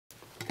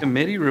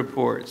Committee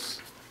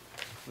reports.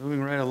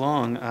 Moving right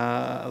along.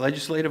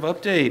 Legislative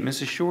update.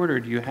 Mrs. Shorter,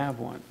 do you have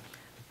one?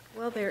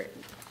 Well, they're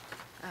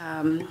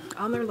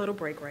on their little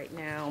break right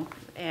now,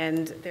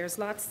 and there's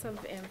lots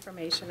of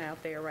information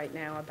out there right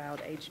now about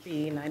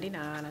HB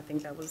 99. I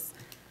think that was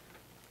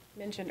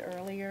mentioned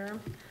earlier.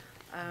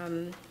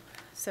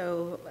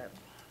 So,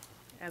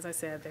 as I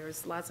said,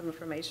 there's lots of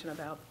information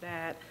about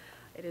that.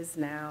 It is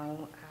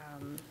now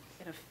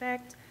in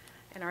effect,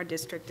 and our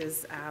district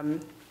is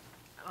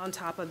on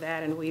top of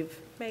that, and we've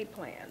made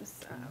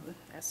plans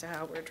as to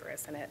how we're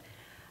addressing it.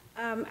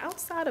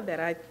 Outside of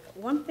that,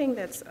 one thing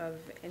that's of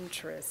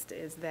interest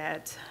is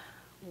that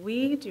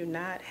we do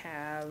not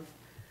have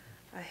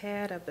a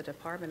head of the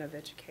Department of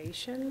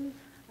Education,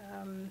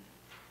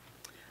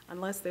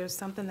 unless there's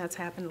something that's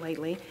happened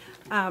lately.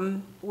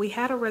 We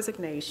had a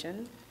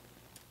resignation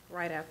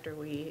right after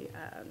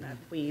not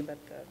we, but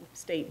the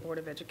State Board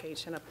of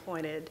Education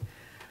appointed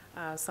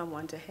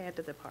someone to head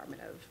the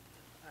Department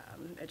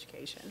of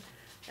Education.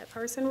 That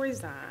person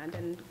resigned,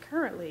 and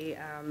currently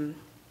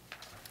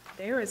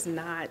there is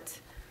not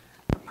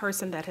a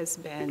person that has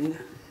been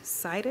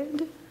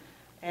cited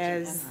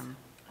as...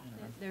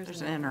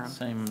 There's an interim.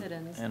 Same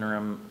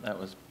interim that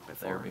was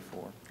there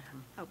before.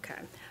 Okay.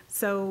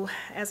 So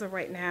as of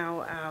right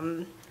now,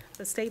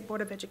 the State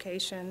Board of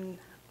Education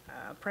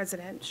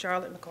President,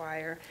 Charlotte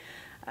McGuire,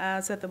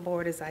 said the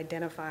board is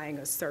identifying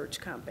a search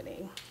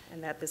company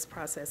and that this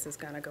process is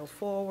going to go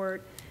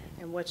forward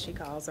in what she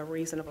calls a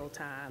reasonable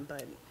time.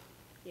 But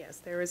yes,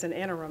 there is an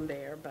interim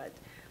there, but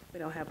we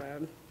don't have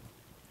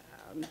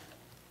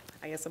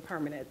I guess, a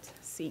permanent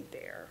seat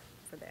there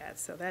for that.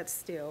 So that's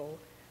still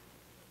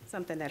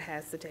something that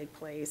has to take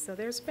place. So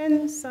there's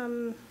been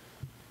some,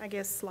 I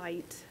guess,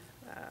 slight,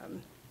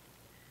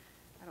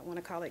 I don't want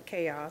to call it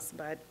chaos,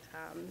 but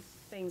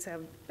things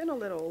have been a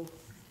little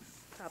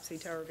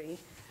topsy-turvy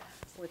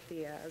with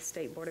the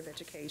State Board of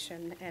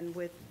Education and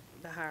with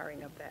the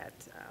hiring of that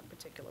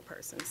particular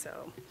person.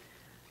 So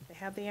they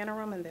have the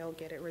interim and they'll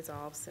get it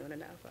resolved soon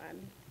enough.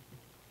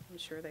 I'm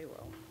sure they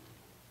will.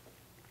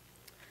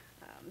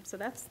 So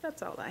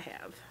that's all I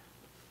have.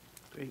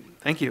 Great.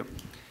 Thank you.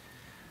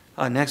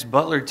 Next,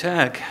 Butler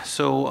Tech.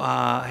 So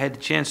I had the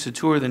chance to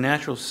tour the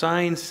Natural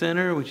Science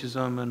Center, which is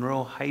on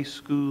Monroe High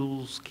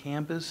School's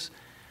campus.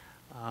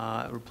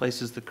 It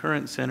replaces the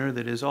current center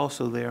that is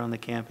also there on the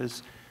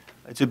campus.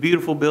 It's a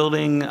beautiful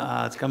building.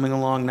 It's coming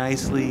along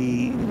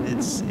nicely.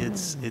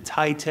 It's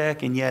high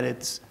tech, and yet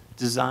it's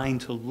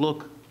designed to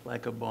look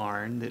like a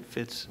barn that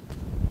fits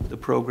the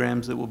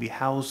programs that will be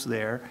housed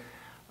there.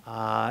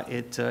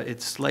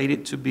 It's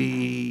slated to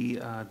be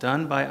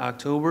done by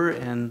October,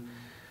 and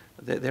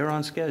they're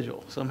on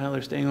schedule. Somehow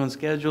they're staying on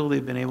schedule.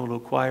 They've been able to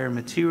acquire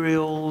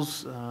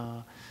materials,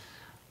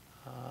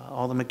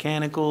 all the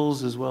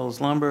mechanicals, as well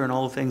as lumber and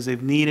all the things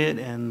they've needed,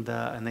 and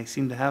they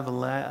seem to have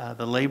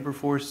the labor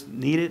force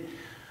needed.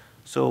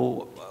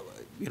 So,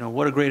 you know,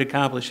 what a great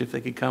accomplishment if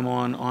they could come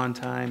on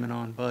time and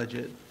on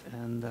budget,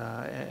 and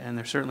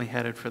they're certainly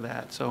headed for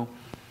that. So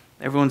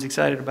everyone's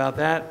excited about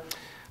that.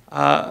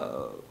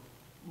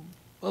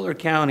 Butler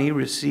County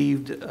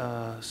received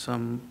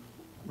some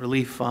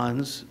relief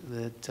funds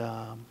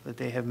that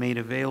they have made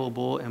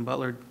available, and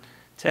Butler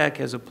Tech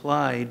has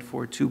applied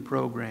for 2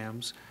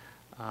 programs,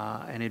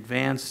 an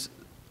advanced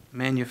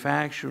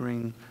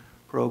manufacturing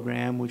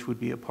program, which would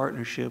be a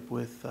partnership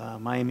with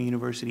Miami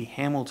University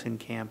Hamilton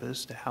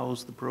campus to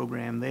house the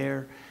program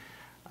there.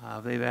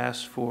 They've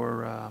asked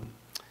for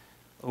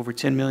over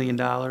 $10 million.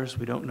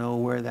 We don't know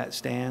where that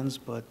stands,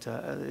 but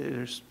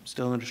they're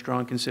still under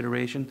strong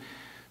consideration.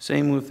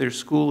 Same with their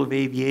School of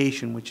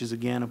Aviation, which is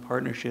again a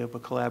partnership, a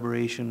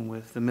collaboration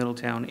with the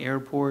Middletown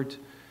Airport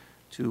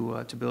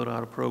to build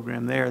out a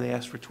program there. They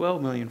asked for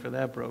 $12 million for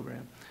that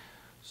program.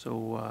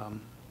 So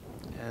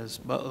as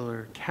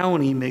Butler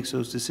County makes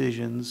those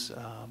decisions,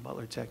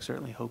 Butler Tech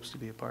certainly hopes to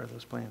be a part of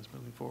those plans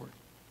moving forward.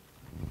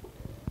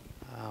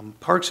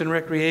 Parks and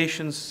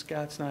Recreation,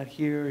 Scott's not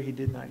here. He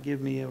did not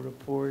give me a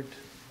report.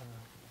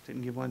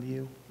 Didn't give one to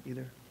you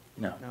either?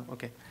 No. No?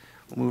 Okay.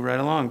 We'll move right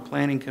along.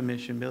 Planning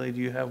Commission. Billy,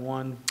 do you have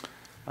one?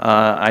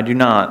 I do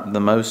not. The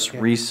most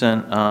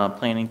recent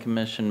Planning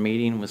Commission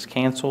meeting was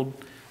canceled,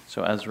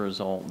 so as a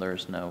result,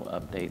 there's no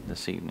update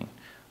this evening.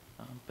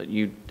 But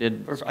you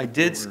did... I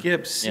did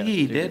skip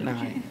C, didn't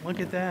I? Look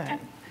at that.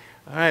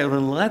 All right,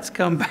 well, let's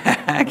come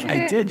back.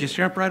 I did, just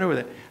jump right over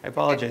that. I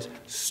apologize.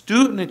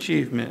 Student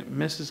Achievement,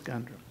 Mrs.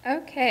 Gundrum.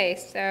 Okay,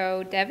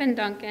 so Devin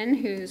Duncan,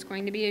 who's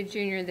going to be a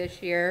junior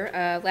this year,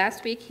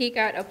 last week he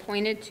got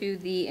appointed to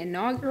the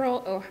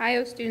inaugural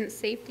Ohio Student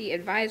Safety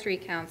Advisory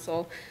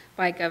Council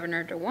by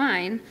Governor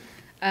DeWine.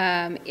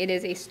 It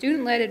is a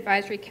student-led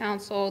advisory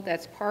council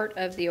that's part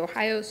of the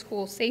Ohio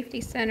School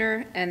Safety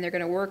Center, and they're going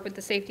to work with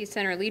the Safety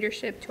Center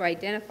leadership to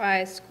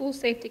identify school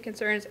safety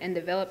concerns and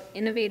develop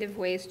innovative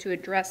ways to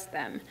address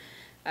them.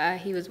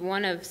 He was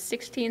one of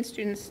 16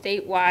 students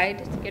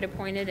statewide to get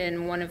appointed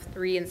and one of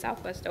 3 in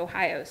Southwest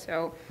Ohio.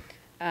 So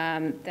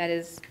that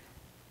is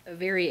a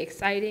very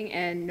exciting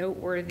and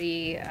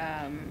noteworthy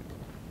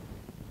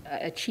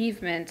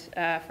achievement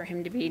for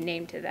him to be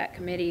named to that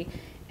committee.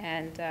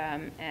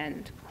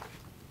 and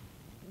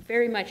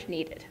very much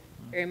needed,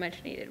 very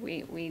much needed.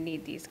 We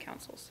need these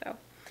councils, so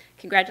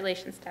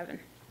congratulations, Devin.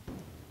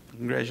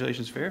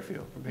 Congratulations,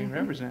 Fairfield, for being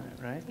represented,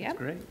 right? Yep. That's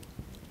great.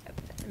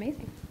 That's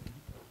amazing.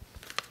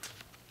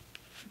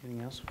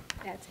 Anything else?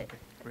 That's it.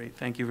 Great,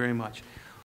 thank you very much.